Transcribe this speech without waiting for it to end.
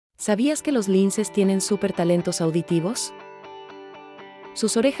¿Sabías que los linces tienen súper talentos auditivos?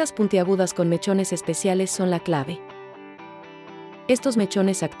 Sus orejas puntiagudas con mechones especiales son la clave. Estos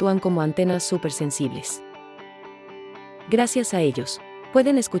mechones actúan como antenas supersensibles. Gracias a ellos,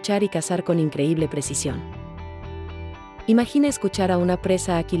 pueden escuchar y cazar con increíble precisión. Imagina escuchar a una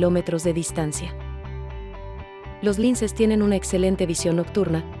presa a kilómetros de distancia. Los linces tienen una excelente visión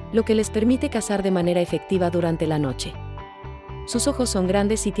nocturna, lo que les permite cazar de manera efectiva durante la noche. Sus ojos son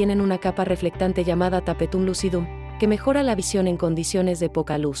grandes y tienen una capa reflectante llamada tapetum lucidum, que mejora la visión en condiciones de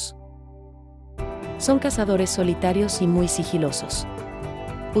poca luz. Son cazadores solitarios y muy sigilosos.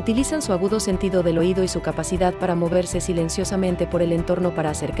 Utilizan su agudo sentido del oído y su capacidad para moverse silenciosamente por el entorno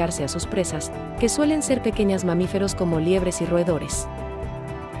para acercarse a sus presas, que suelen ser pequeños mamíferos como liebres y roedores.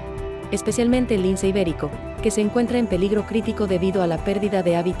 Especialmente el lince ibérico, que se encuentra en peligro crítico debido a la pérdida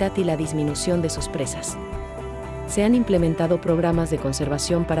de hábitat y la disminución de sus presas. Se han implementado programas de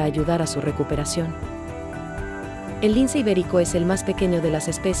conservación para ayudar a su recuperación. El lince ibérico es el más pequeño de las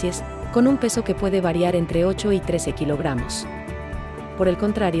especies, con un peso que puede variar entre 8 y 13 kilogramos. Por el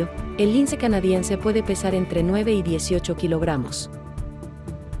contrario, el lince canadiense puede pesar entre 9 y 18 kilogramos.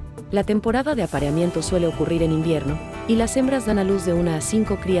 La temporada de apareamiento suele ocurrir en invierno, y las hembras dan a luz de 1 a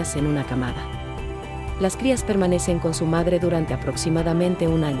 5 crías en una camada. Las crías permanecen con su madre durante aproximadamente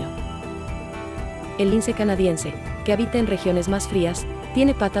un año. El lince canadiense, que habita en regiones más frías,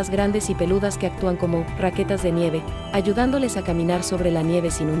 tiene patas grandes y peludas que actúan como raquetas de nieve, ayudándoles a caminar sobre la nieve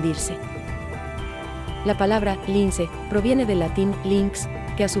sin hundirse. La palabra lince proviene del latín lynx,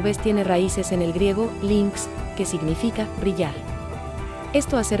 que a su vez tiene raíces en el griego lynx, que significa brillar.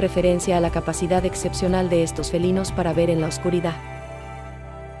 Esto hace referencia a la capacidad excepcional de estos felinos para ver en la oscuridad.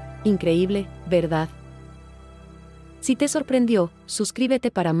 Increíble, ¿verdad? Si te sorprendió, suscríbete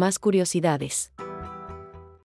para más curiosidades.